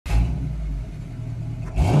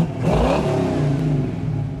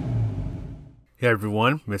Hey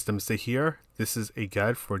everyone, Mr. Mr. here. This is a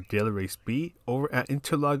guide for Daily Race B over at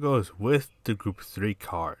Interlagos with the Group 3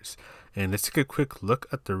 cars. And let's take a quick look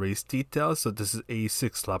at the race details. So this is a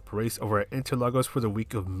 6-lap race over at Interlagos for the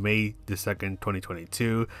week of May the 2nd,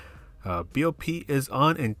 2022. BOP is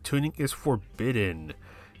on and tuning is forbidden.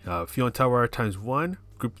 Fuel and tower ×1,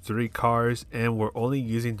 Group 3 cars, and we're only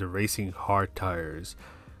using the racing hard tires.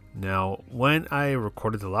 Now, when I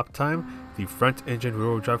recorded the lap time, the front engine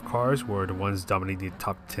rear-wheel drive cars were the ones dominating the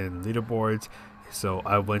top 10 leaderboards, so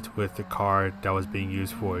I went with the car that was being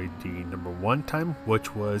used for the number 1 time,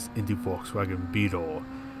 which was in the Volkswagen Beetle.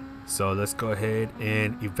 So let's go ahead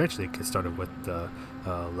and eventually get started with the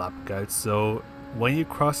lap guide. So when you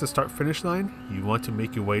cross the start finish line, you want to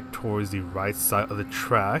make your way towards the right side of the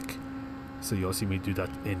track. So you'll see me do that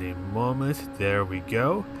in a moment. There we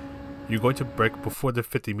go. You're going to brake before the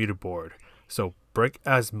 50-meter board. So brake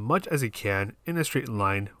as much as you can in a straight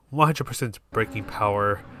line, 100% braking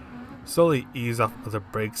power. Slowly ease off of the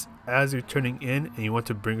brakes as you're turning in, and you want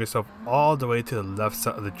to bring yourself all the way to the left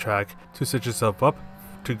side of the track to set yourself up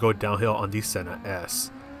to go downhill on the Senna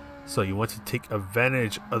S. So you want to take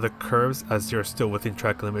advantage of the curves as you're still within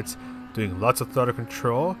track limits, doing lots of throttle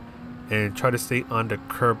control, and try to stay on the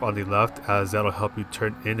curb on the left as that'll help you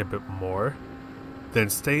turn in a bit more. Then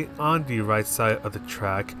stay on the right side of the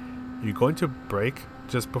track. You're going to brake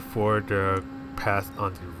just before the path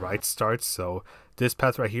on the right starts. So this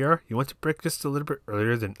path right here, you want to brake just a little bit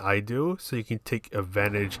earlier than I do so you can take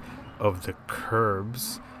advantage of the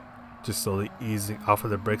curbs. Just slowly easing off of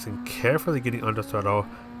the brakes and carefully getting under throttle.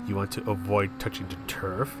 You want to avoid touching the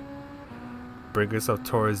turf. Bring yourself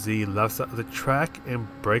towards the left side of the track and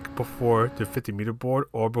brake before the 50-meter board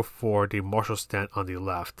or before the marshal stand on the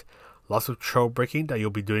left. Lots of trail braking that you'll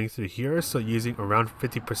be doing through here, so using around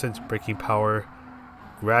 50% braking power,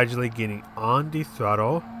 gradually getting on the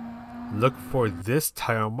throttle. Look for this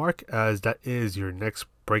tire mark as that is your next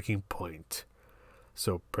braking point.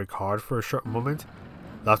 So brake hard for a short moment.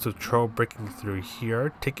 Lots of trail braking through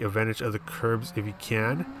here. Take advantage of the curbs if you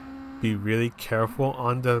can. Be really careful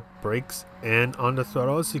on the brakes and on the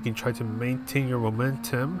throttle so you can try to maintain your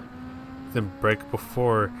momentum. Then brake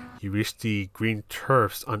before you reach the green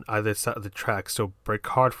turfs on either side of the track, so brake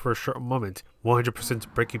hard for a short moment,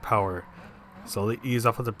 100% braking power. Slowly ease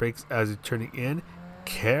off of the brakes as you're turning in,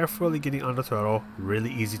 carefully getting on the throttle,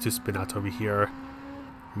 really easy to spin out over here.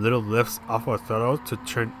 Little lifts off of the throttle to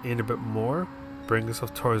turn in a bit more, bring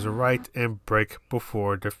yourself towards the right and brake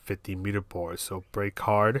before the 50-meter board. So brake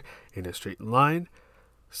hard in a straight line,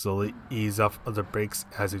 slowly ease off of the brakes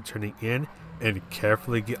as you're turning in, and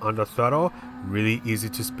carefully get on the throttle. Really easy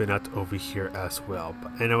to spin out over here as well.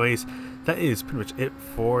 But anyways, that is pretty much it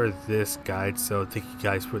for this guide. So thank you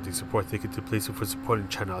guys for the support. Thank you to Playseat for supporting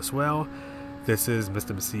the channel as well. This is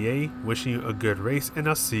Mr. MCA wishing you a good race, and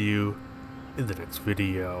I'll see you in the next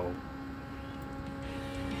video.